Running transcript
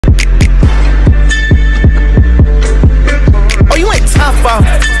off.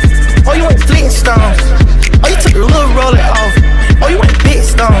 Oh, you ain't Flintstones. Oh, you took a little roller off. Oh, you ain't big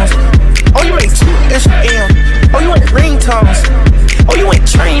stones. Oh, you ain't 2 Instagram. Oh, you ain't ringtones. Oh, you ain't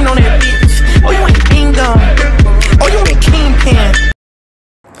train on that bitch. Oh, you ain't ding dong. Oh, you ain't kingpin.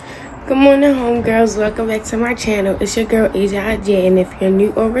 Good morning, homegirls. Welcome back to my channel. It's your girl asiaajia, and if you're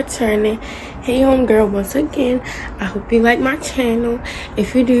new or returning, hey homegirl, once again, I hope you like my channel.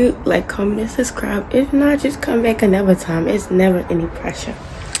 If you do, like, comment, and subscribe. If not, just come back another time. It's never any pressure.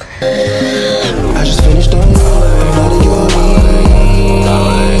 I just finished on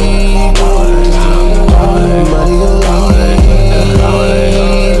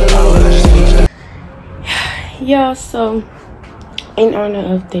y'all, so in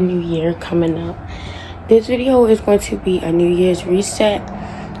honor of the new year coming up, this video is going to be a New Year's reset.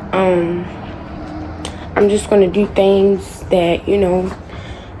 I'm just going to do things that, you know,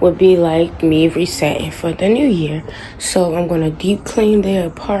 would be like me resetting for the new year. So I'm going to deep clean the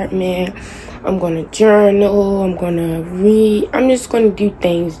apartment. I'm going to journal. I'm going to read. I'm just going to do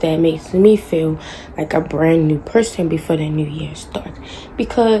things that makes me feel like a brand new person before the new year starts.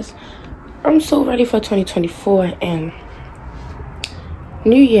 Because I'm so ready for 2024 and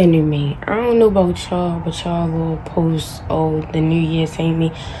new year, new me. I don't know about y'all, but y'all will post, oh, the new year's ain't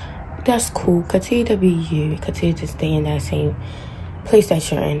me. That's cool. Continue to be you. Continue to stay in that same place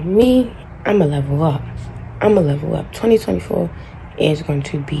that you're in. Me, I'm a level up. I'm a level up. 2024 is going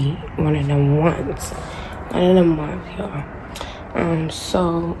to be one of them ones. One of them ones, y'all.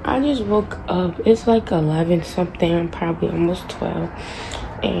 So I just woke up. It's like 11 something. I'm probably almost 12.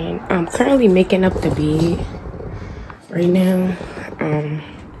 And I'm currently making up the bed right now.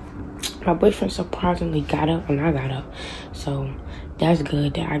 My boyfriend surprisingly got up when I got up, so that's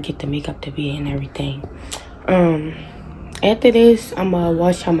good that I get to make up the bed and everything. After this, I'm gonna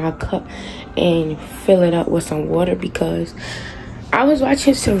wash out my cup and fill it up with some water, because I was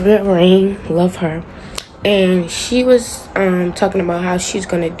watching Severe Rain, love her, and she was talking about how she's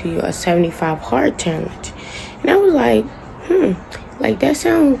gonna do a 75 hard challenge, and I was like, like, that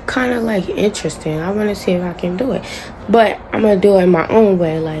sounds kind of like interesting. I want to see if I can do it, but I'm gonna do it my own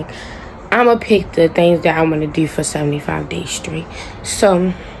way. Like, I'm gonna pick the things that I'm gonna do for 75 days straight.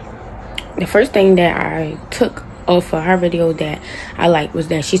 So the first thing that I took off of her video that I liked was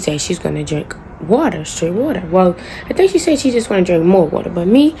that she said she's gonna drink water, straight water. Well, I think she said she just want to drink more water, but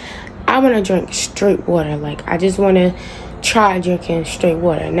me, I want to drink straight water. Like, I just want to try drinking straight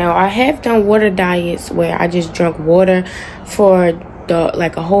water. Now, I have done water diets where I just drank water for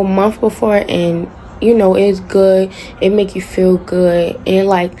like a whole month before, and you know, it's good. It make you feel good, and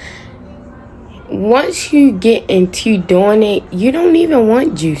like, once you get into doing it, you don't even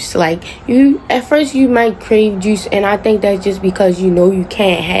want juice. Like, you at first you might crave juice, and I think that's just because you know you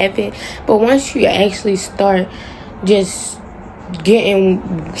can't have it. But once you actually start just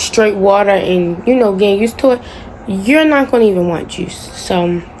getting straight water and, you know, getting used to it, you're not gonna even want juice.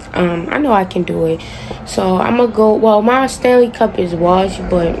 So I know I can do it. So I'm gonna go, well, my Stanley cup is washed,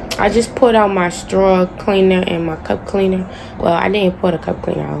 but I just put out my straw cleaner and my cup cleaner. Well, I didn't put a cup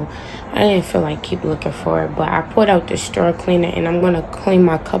cleaner out. I didn't feel like keep looking for it, but I put out the straw cleaner, and I'm gonna clean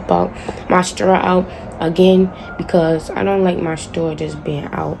my cup out, my straw out again, because I don't like my straw just being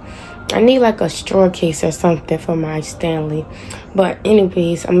out. I need like a straw case or something for my Stanley. But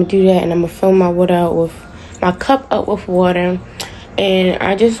anyways, I'm gonna do that, and I'm gonna fill my water out with my cup up with water. And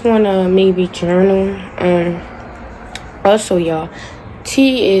I just want to maybe journal. Also, y'all,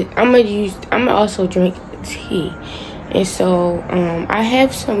 tea is, I'm gonna also drink tea. And so I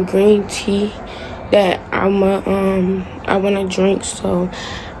have some green tea that I want to drink. So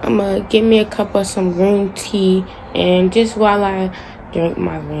I'm gonna give me a cup of some green tea, and just while I drink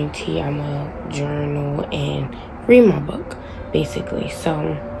my green tea, I'm gonna journal and read my book, basically.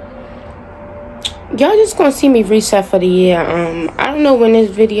 So y'all just gonna see me reset for the year. I don't know when this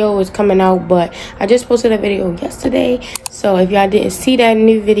video is coming out, but I just posted a video yesterday, so if y'all didn't see that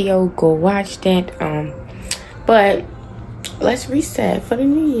new video, go watch that. But let's reset for the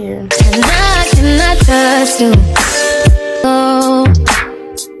new year. And I cannot touch you. Oh,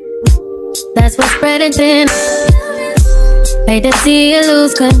 that's what's spreading thin. Hate to see you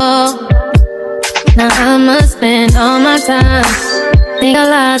lose control. Now I must spend all my time think I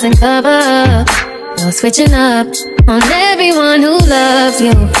lies and cover up. You're switching up on everyone who loves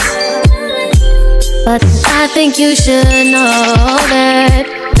you, but I think you should know that,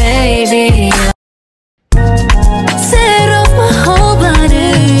 baby. Set off my whole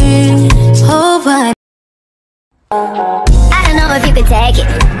body, whole body. I don't know if you could take it.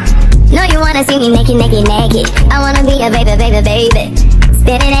 No, you wanna see me naked, naked, naked. I wanna be a baby, baby, baby.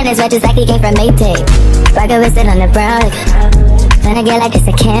 Spinning in his red just like he came from Maytag. Rocket with it on the brown. When I get like this,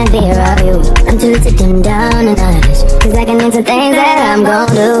 I can't be around you. I'm too to dim down a notch, cause I can into things that I'm gon'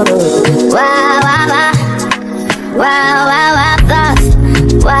 do. Wow, wow, wow. Wow, wow, wow, thoughts.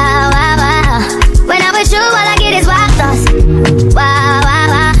 Wow, wow, wow. When I'm with you, all I get is wild thoughts. Wow, wow,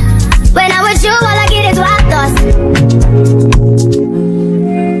 wow. When I'm with you, all I get is wild thoughts.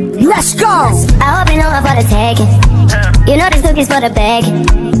 Let's go! I hope you know I'm for the taking. You know this cookie's for the bag.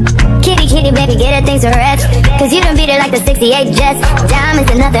 Kitty, kitty, baby, get her things to rest. Cause you done beat it like the 68 Jets.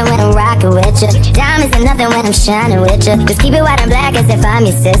 Diamonds are nothing when I'm rockin' with ya. Diamonds are nothing when I'm shining with ya. Just keep it white and black as if I'm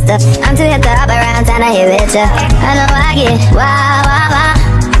your sister. I'm too hip to hop around town to hit with ya. I know I get wow, wow, wow.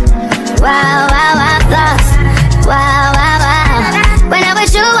 Wow, wow, wow, thoughts. Wow, wow, wow. When I'm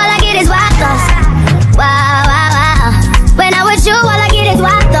with you, all I get is wild thoughts. Wow, wow, wow. When I'm with you, all I get is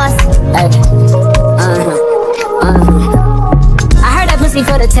wild thoughts. I heard that pussy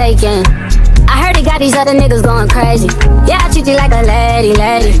for the taking. I heard it got these other niggas going crazy. Yeah, I treat you like a lady,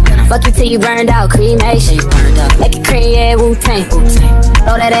 lady. Fuck you till you burned out, cremation. Make it cream, yeah, Wu-Tang.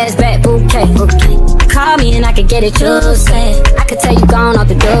 Throw that ass back, bouquet. Call me and I could get it, you say. I could tell you gone off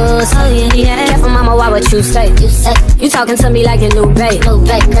the doors. Oh yeah, yeah. Careful mama, why what you say? You talking to me like a new babe.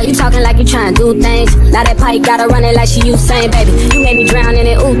 You talking like you trying to do things. Now that pipe gotta run it like she Usain, baby. You made me drown in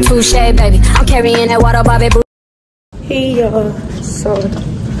it, ooh, touche, baby. I'm carrying that water, Bobby. Hey y'all, so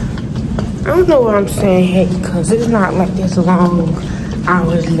I don't know what I'm saying hey, because it's not like this long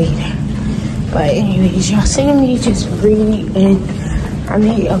hours later. But anyways, y'all seen me just read and I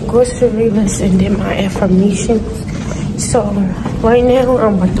made a grocery list and did my affirmations. So right now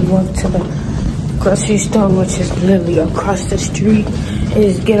I'm about to walk to the grocery store, which is literally across the street, and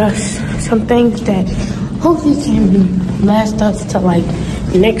just get us some things that hopefully can last us to like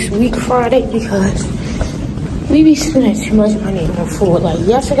next week Friday, because we be spending too much money on food. Like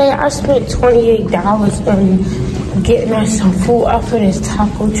yesterday, I spent $28 on getting us some food off of this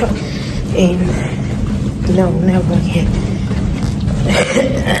taco truck, and no, never again.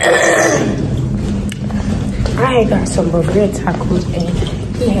 I had got some burrito tacos, and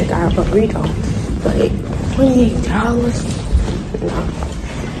he had got a burrito, but $28,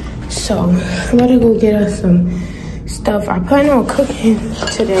 no. So I'm gonna go get us some stuff. I plan on cooking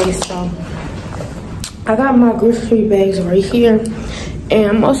today, so I got my grocery bags right here, and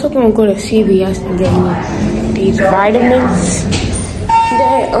I'm also gonna go to CVS and get me these vitamins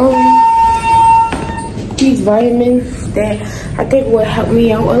that I think will help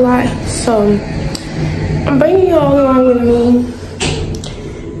me out a lot. So I'm bringing you all along with me,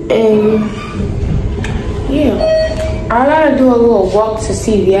 and yeah, I gotta do a little walk to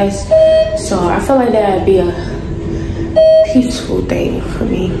CVS, so I feel like that'd be a peaceful thing for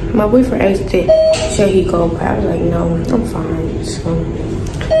me. My boyfriend asked it, should he go, but I was like, no, I'm fine. So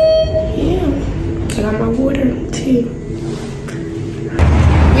yeah, I got my water too.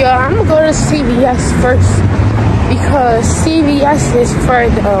 Yeah, I'm gonna go to CVS first because CVS is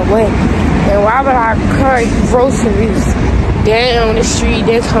further away, and why would I carry groceries down the street?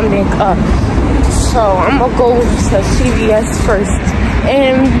 They come back up. So I'm gonna go to CVS first,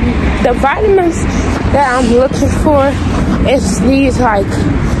 and the vitamins that I'm looking for is these, like,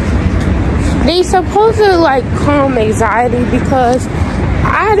 they supposed to like calm anxiety, because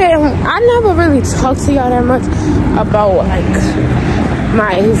I never really talked to y'all that much about like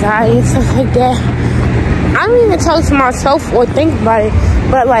my anxiety and stuff like that. I don't even talk to myself or think about it,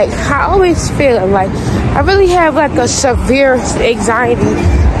 but like I always feel like I really have like a severe anxiety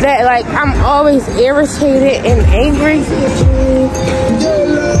that like I'm always irritated and angry.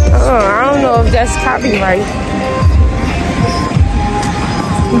 I don't know if that's copyright,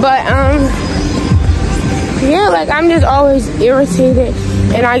 but yeah, like I'm just always irritated,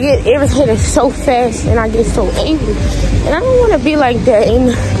 and I get irritated so fast, and I get so angry, and I don't want to be like that.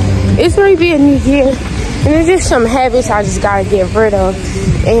 And it's going to be a new year, and there's just some habits I just gotta get rid of.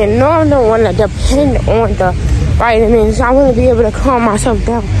 And no, I don't want to depend on the vitamins. I want to be able to calm myself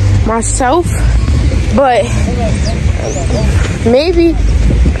down myself, but maybe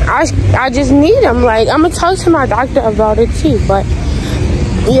I just need them. Like, I'm gonna talk to my doctor about it too. But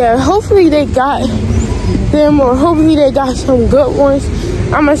yeah, hopefully they got them, or hopefully they got some good ones.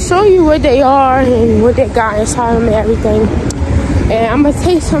 I'm gonna show you what they are and what they got inside them and everything. And I'm gonna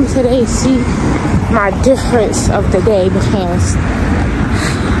take some today and see my difference of the day, because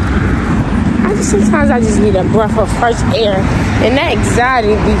sometimes I just need a breath of fresh air, and that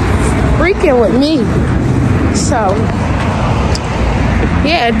anxiety be freaking with me. So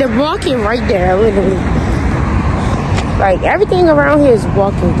yeah, they're walking right there, literally. Like, everything around here is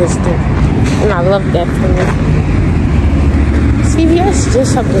walking distance, and I love that for me. CVS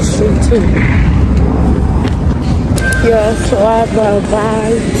just up the street too. Yeah, so I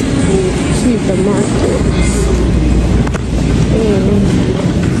arrived to the market. And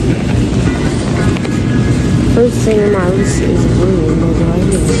first thing on my list is bread, right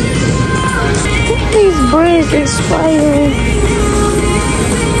here. These breads expiring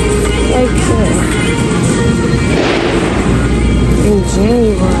like that in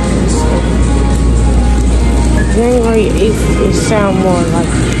January. So January 8th, it sound more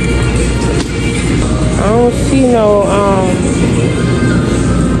like I don't see no a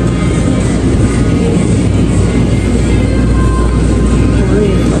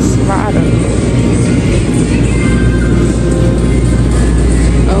slider.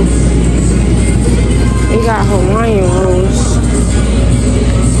 Oh, they got Hawaiian rolls.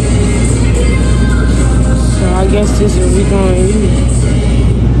 So I guess this is what we're going to use.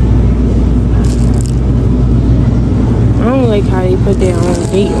 I don't like how they put their own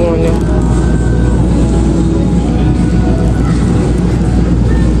date on them.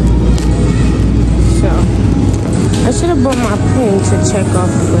 I should have brought my pen to check off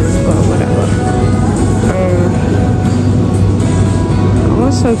the list, but whatever. I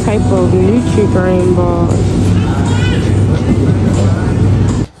want some type of Nutri-Grain balls.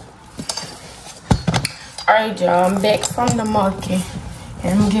 Alright, y'all, I'm back from the market.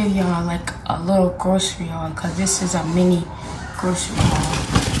 And I'm gonna give y'all like a little grocery haul, because this is a mini grocery haul.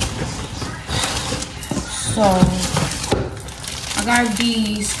 So, I got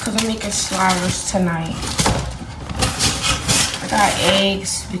these because I'm making sliders tonight. I got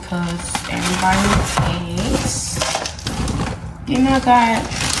eggs because everybody needs eggs. Then I got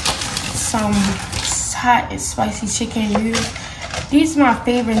some hot and spicy chicken noodles. These are my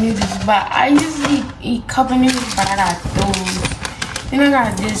favorite noodles, but I usually eat cup of noodles, but I got those. Then I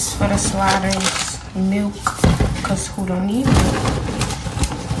got this for the sliders, milk, because who don't need milk?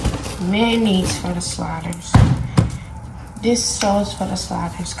 Mayonnaise for the sliders. This sauce for the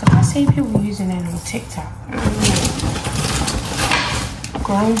sliders, because I see people using that on TikTok.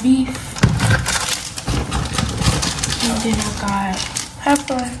 Ground beef. And then I got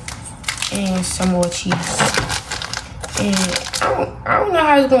pepper and some more cheese. And I don't know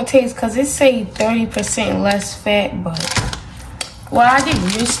how it's going to taste, because it say 30% less fat, but well, I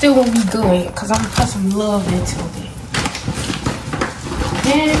didn't. It still won't be good, because I'm going to put some love into it.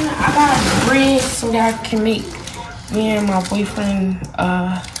 Then I got bread so that I can make me and my boyfriend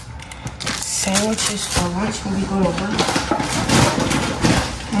sandwiches for lunch when we go to work.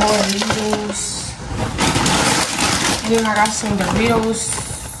 More noodles. And then I got some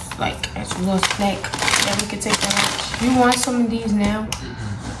Doritos, like as a little snack that we can take to lunch. You want some of these now?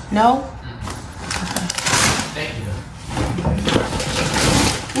 No? Okay. Thank you.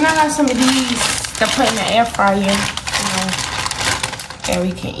 And I got some of these to put in the air fryer, you know, that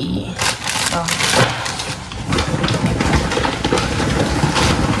we can eat. So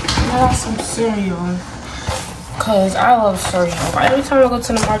I got some cereal, cause I love cereal. Every time I go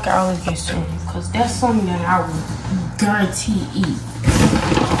to the market, I always get cereal, cause that's something that I would guarantee eat.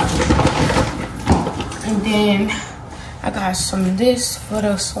 And then I got some of this for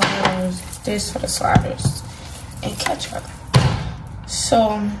the sliders, this for the sliders, and ketchup.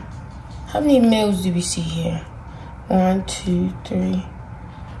 So, how many meals do we see here? 1, 2, 3,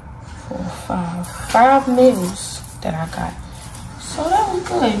 4, 5. 5 meals that I got. So that was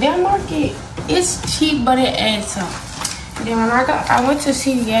good. That market is cheap, but it adds up. And then when I went to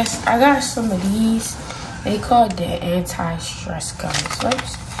CVS, I got some of these. They called the anti-stress guys.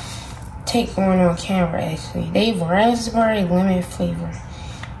 Let's take one on camera actually. They raspberry lemon flavor.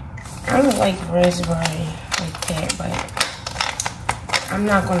 I don't like raspberry like that, but I'm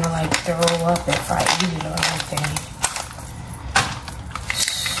not gonna like throw up if I eat it or anything.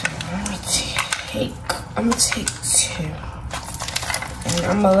 So I'm gonna take 2. And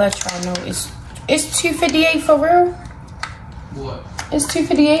I'm gonna let y'all know it's $2.58 for real? What? It's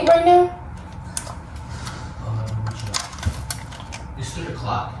 $2.58 right now? It's 3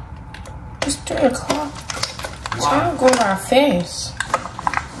 o'clock. It's 3 o'clock. Wow. Time going by fast.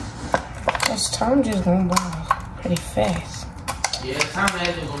 This time just going by pretty fast. Yeah, time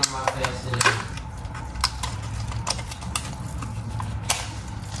has been going by fast today.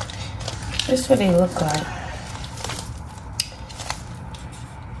 This is what they look like.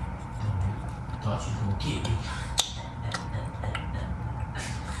 Thought you were gonna get me.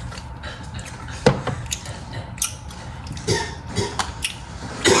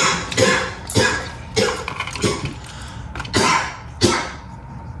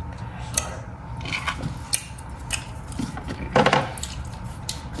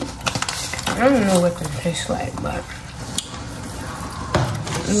 I don't know what this tastes like, but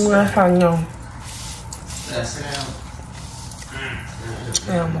that's how I know. That sound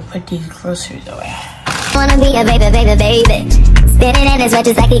I'm gonna put these groceries away. Wanna be a baby, baby, baby. Spinning in his red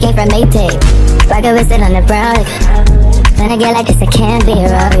just like he came from Maytag. Rocket with it on the brown. When I get like this, I can't be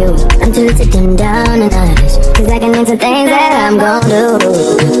around you. I'm too little to dim down a notch. Cause I can into things that I'm gon' do.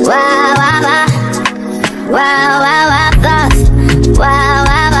 Wow, wow, wow. Wow, wow, wow, thoughts. Wow,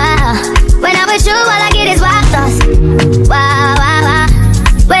 wow, wow. When I'm with you, all I get is wild thoughts. Wow, wow, wow.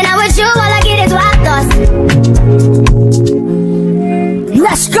 When I'm with you, all I get is wild thoughts.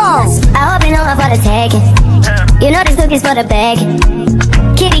 Let's go! I hope you know I'm for the taking. You know this cookie's for the bag.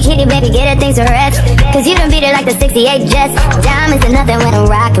 Kitty, kitty, baby, get her things to rest. Cause you done beat it like the 68 Jets. Diamonds are nothing when I'm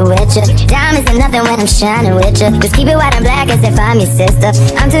rocking with you. Diamonds are nothing when I'm shining with you. Just keep it white and black as if I'm your sister.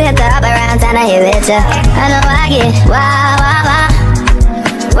 I'm too hip to hop around, time to hit with you. I know I get wow, wow, wow.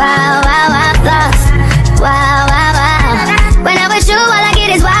 Wow, wow, wow, thoughts. Wow, wow, wow. When I'm with you, all I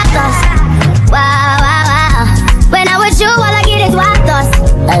get is wild thoughts. Wow, wow, wow. When I'm with you, all I get is wild thoughts.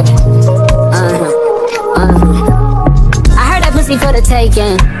 I heard that pussy for the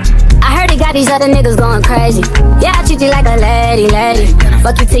taking. I heard it got these other niggas going crazy. Yeah, I treat you like a lady, lady.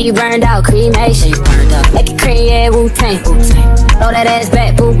 Fuck you till you burned out, cremation. Make it cream, yeah, Wu-Tang. Throw that ass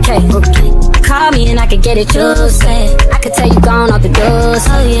back, bouquet. Call me and I could get it, you say. I could tell you gone off the doors.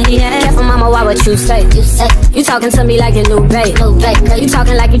 Oh yeah, yeah. Careful, mama, why what you say? You talking to me like a new babe. You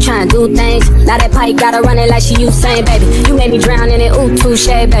talking like you trying to do things. Now that pipe gotta run it like she Usain, baby. You made me drown in it, ooh, touche,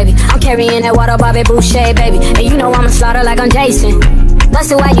 baby. I'm carrying that water, Bobby Boucher, baby. And you know I'ma slaughter like I'm Jason.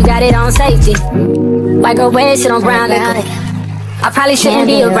 Busted why you got it on safety. White girl wear sit on brown liquor. I probably shouldn't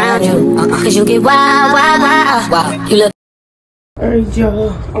be around you. Cause you get wild, wild, wild. Wow, you look. Alright,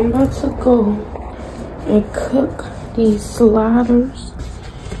 y'all, I'm about to go and cook these sliders,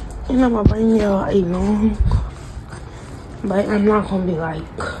 and I'm gonna bring y'all along, but I'm not gonna be like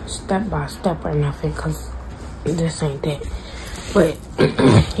step by step or nothing, cause this ain't that. But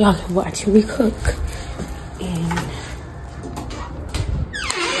y'all can watch me cook. And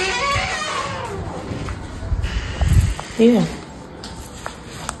yeah,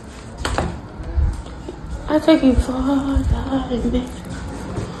 I take it far, darling.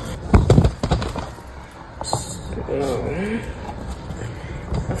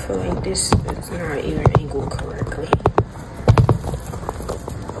 I feel like this is not even angled correctly.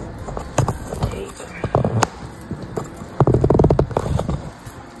 There you go.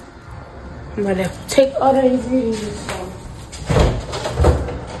 I'm gonna take all the ingredients out.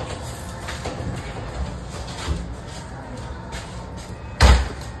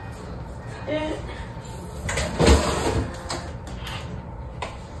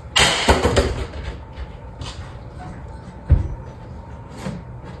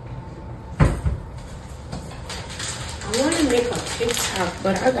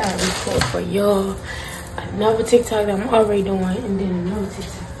 But I gotta record for y'all another TikTok that I'm already doing, and then another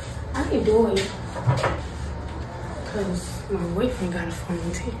TikTok. I can do it because my boyfriend got a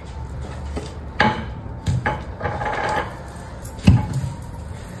phone too.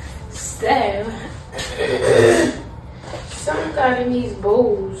 So something got in these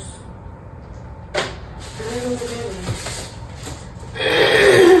bowls. I don't know what that is.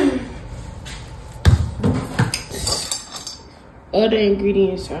 Other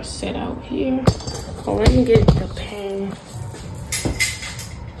ingredients are set out here. Oh, let me get the pan.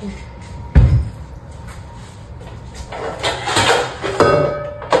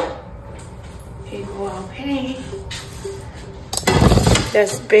 Here go our pan.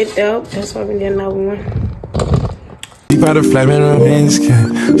 That's bent up. That's why we need another one. She about to fly me no wind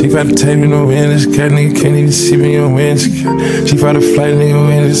cat. She about to take me no wind cat. Nigga can't even see me on wind cat. She about to fly nigga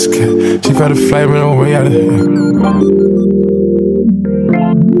wind cat. She about to fly me no way out of here.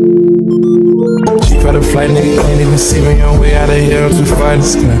 Try to fly, nigga, can't even see me on way out of here. I'm too far in the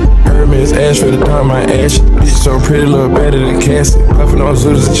sky. Hermes, ash for the dawn, my ash. Bitch so pretty, look better than Cassie. Puffin' on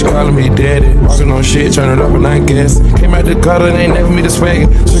Zooters and she calling me daddy. Walking on shit, turn it up and not gas. Came out the gutter, they ain't never me the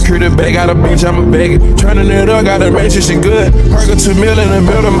swaggin'. Secure the bag, got a bitch, I'm a baggin'. Turning it up, got a range, she good. Park a 2 mil in the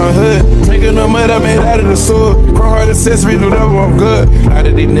middle of my hood. Drinking no mud, I made out of the sword. Chrome heart accessories, whatever, I'm good. A lot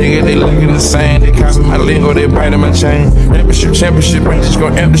of these niggas, they looking the same. They copy my lingo, they biting my chain. Championship, ain't just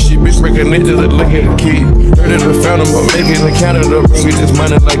gon' empty shit. Bitch, breaking niggas that look at the kid. Heard it, I found them, but making in Canada. Bro, we just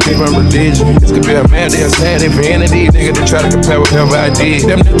money like they my religion. This could be a man, they a sad vanity. Nigga, they try to compare whatever I did.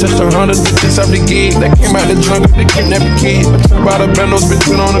 Them that touched 100, this off the gig. That came out the jungle, they kidnapped the kid. I talk about a bundles, been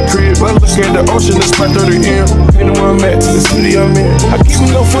put on the crib. But look at the ocean, it's my 30 M. Ain't no one at the city I'm in. I keep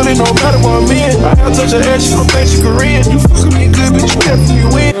me no fully, no matter what I'm in. I have touch her ass, she don't think she Korean. You fucking me good, but you kept me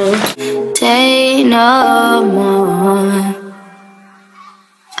win. Say no more.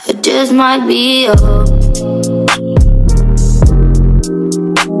 It just might be up.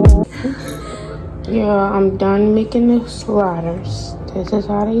 Yeah, I'm done making the sliders. This is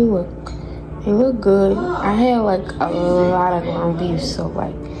how they look. They look good. I had like a lot of ground beef, so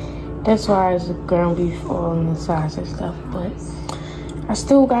like that's why it's ground beef all on the sides and stuff. But I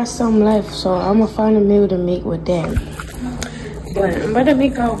still got some left, so I'm gonna find a meal to make with that. But I'm about to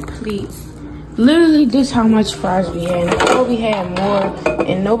make our plate. Literally, this how much fries we had. I thought we had more,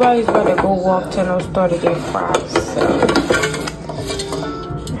 and nobody's about to go walk to no store to get fries. So.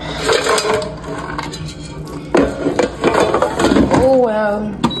 Oh well.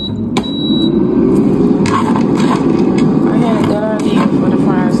 I had a good idea for the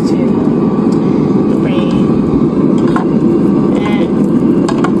fries too.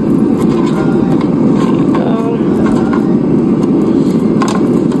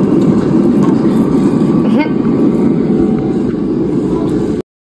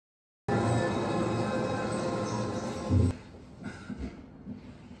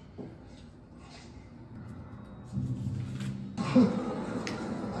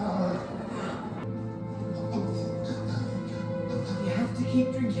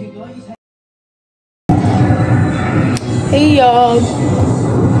 Hey y'all,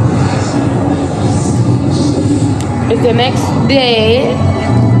 it's the next day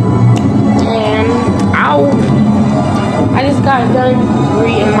and I just got done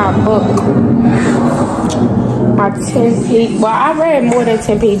reading my book, my 10 page. Well, I read more than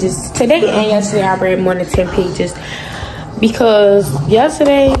 10 pages today and yesterday. I read more than 10 pages because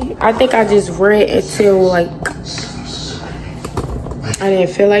yesterday I think I just read until like I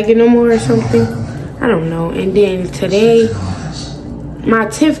didn't feel like it no more or something. I don't know. And then today, my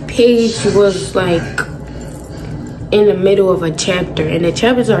 10th page was like in the middle of a chapter. And the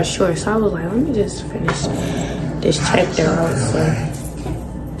chapters are short. So I was like, let me just finish this chapter out. So,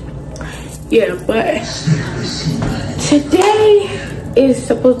 yeah, but today is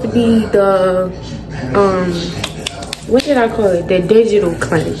supposed to be the, what did I call it? The digital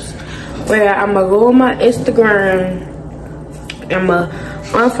cleanse. Where I'm going to go on my Instagram. I'm going to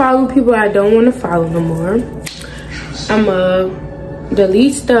unfollow people I don't want to follow no more. I'ma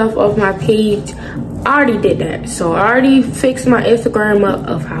delete stuff off my page. I already did that. So I already fixed my Instagram up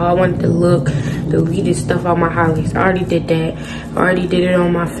of how I wanted to look. Deleted stuff on my highlights. I already did that. I already did it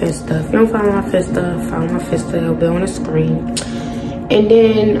on my Finsta. If you don't follow my Finsta, follow my Finsta. It'll be on the screen. And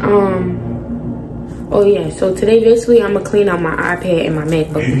then, oh yeah, so today basically I'm gonna clean out my iPad and my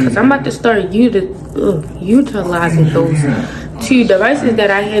MacBook because I'm about to start utilizing those two devices that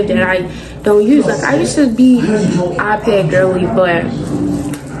I have that I don't use. Like I used to be iPad girly, but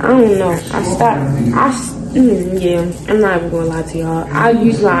I don't know. I stopped. Yeah, I'm not even gonna lie to y'all. I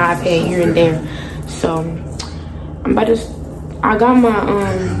use my iPad here and there. So I'm about to. I got my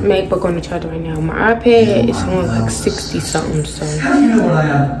MacBook on the charger right now. My iPad is on like 60 something. So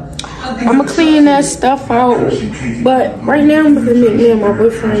I'm gonna clean that stuff out. But right now I'm gonna make me and my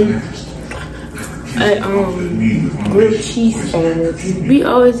boyfriend grilled cheese sandwich. We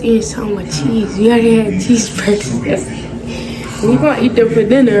always eat so much cheese. We already had cheeseburgers. We gonna eat them for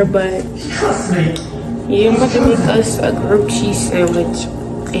dinner, but yeah, I'm about to make us a grilled cheese sandwich,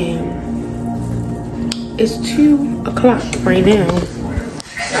 and it's 2 o'clock right now.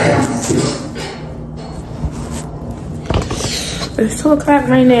 It's 2 o'clock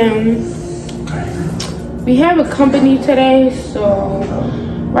right now. We have a company today, so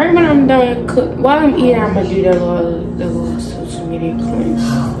right when I'm done while I'm eating, I'm gonna do the little social media cleanse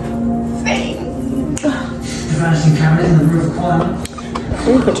thing. Let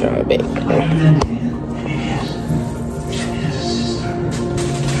me put you on a bit.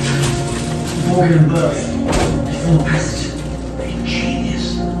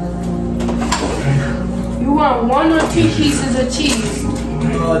 You want 1 or 2 pieces of cheese? 2.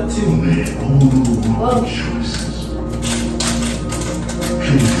 Oh.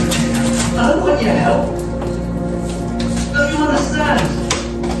 I don't want your help. Don't you understand?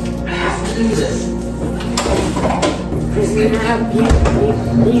 I have to do this.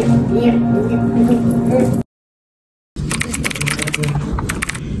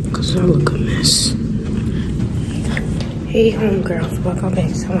 Cause I look a mess. Hey homegirls, welcome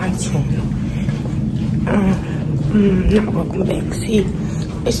back to my channel. Not welcome back. See,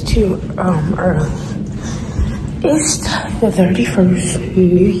 it's too early. It's the 31st, New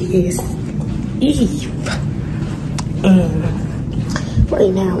Year's Eve, and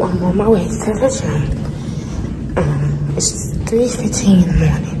right now I'm on my way to the gym. It's 3:15 in the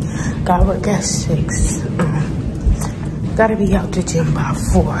morning. Gotta work at 6. Gotta be out the gym by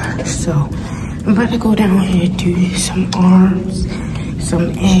 4. So I'm about to go down here and do some arms,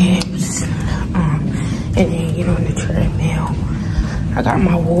 some abs, and then get on the treadmill. I got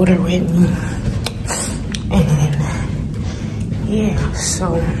my water with me And yeah,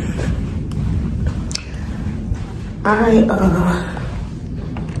 so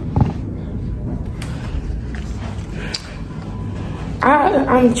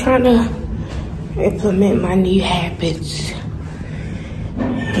I'm trying to implement my new habits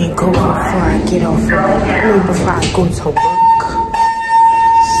and go before I get off work, before I go to work.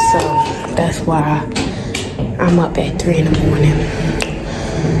 So that's why I'm up at 3 in the morning.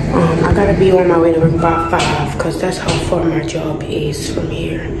 I gotta be on my way to work by 5 because that's how far my job is from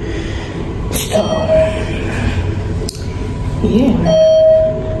here. So yeah.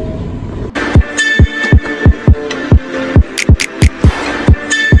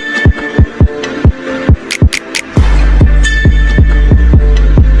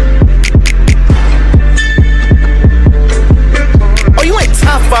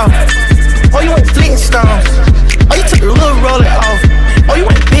 Oh, you went Flintstones. Oh, you took a little roller off. Oh, you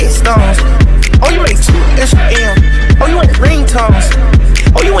went big stones. Oh, you made 2 Instagram. Oh, you went ringtones.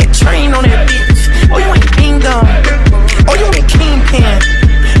 Oh, you went train on that bitch. Oh, you went ding dong. Oh, you went kingpin.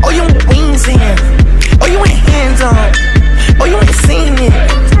 Oh, you went wings in. Oh, you went hands on. Oh, you went singing.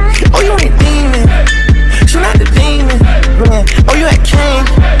 Oh, you went demon. Shoot out the demon. Man. Oh, you had king.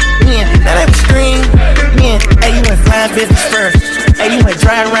 Yeah, now that was scream. Yeah, hey, you went flying business first. Hey, you went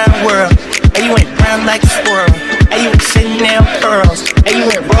driving around the world. Hey, you went brown like a squirrel. Hey, you went sitting down pearls. Hey, you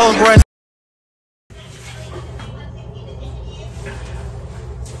went Rolls Royce.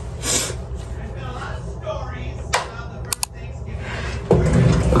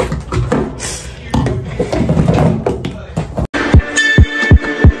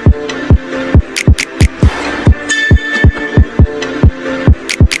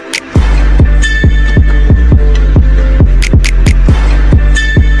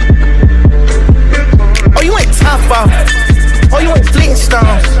 Oh, you went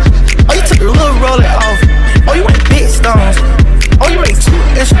Flintstones. Oh, you took a little roller off. Oh, you went big stones. Oh, you made 2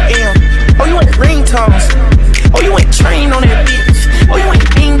 Instagram. Oh, you went ringtones. Oh, you went train on that bitch. Oh, you went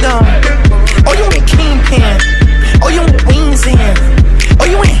ding dong. Oh, you went kingpin. Oh, you went wings in. Oh,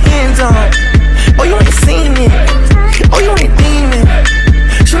 you went hands on. Oh, you went singing. Oh, you went demon.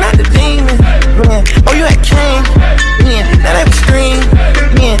 Shoot out the demon. Man. Oh, you had king. Yeah, now that was scream.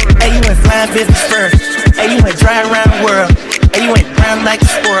 Yeah, hey, you went flying business first. Hey, you went driving around the world. Hey, you went brown like a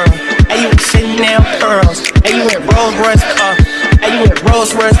squirrel. Hey, you went sitting down pearls. Hey, you went Rolls Royce car. Hey, you went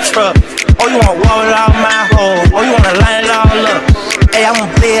Rolls Royce truck. Oh, you wanna wall it all my hole. Oh, you wanna line it all up. Hey, I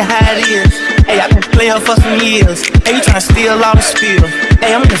wanna play it how it is. Hey, I've been playing for some years. Hey, you tryna steal all the spill.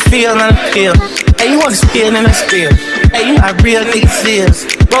 Hey, I'm in the field and the field. Hey, you wanna spill in the spill. Hey, you know how real niggas is.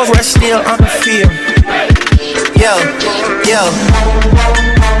 Rolls Royce still on the field. Yo, yo.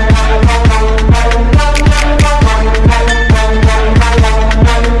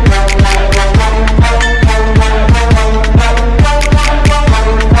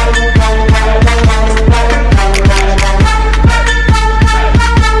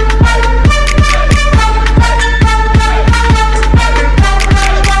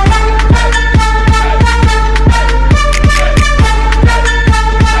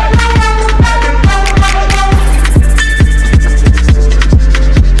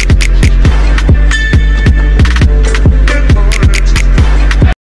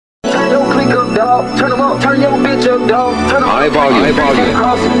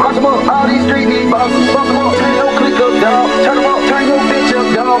 Cross them up, all these streets need bosses. Fuck them up, turn your click up, dog. Turn them up, turn your bitch up,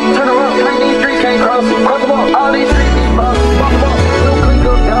 dog. Turn them up, turn these streets can't cross. Cross them up, all these streets need bosses. Fuck them up, turn your click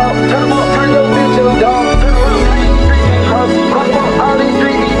up, dog. Turn them up, turn your bitch up, dog. Turn them up, turn these streets can't cross. Cross them up, all these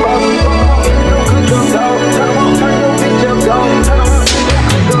streets need bosses. Fuck them up, turn your click up, dog. Turn them up, turn your bitch up, dog. Turn them up, turn your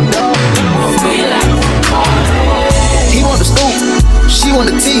click up, dog. He want the scoop, she want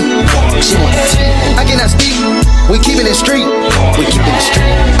the tea. She want the tea. I cannot speak. We keepin' it street. We keepin' it street.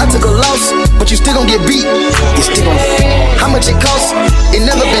 I took a loss, but you still gon' get beat. You still gon' get. How much it costs? It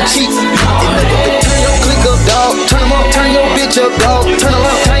never been cheap. It never been. Turn your click up, dog. Turn them up, turn your bitch up, dog. Turn them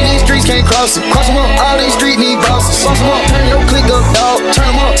up, turn these streets can't cross it. Cross them up, all these streets need bosses. Cross them up, turn your click up, dog. Turn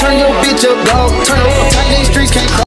them up, turn your bitch up, dog. Turn them up, turn these streets can't cross it.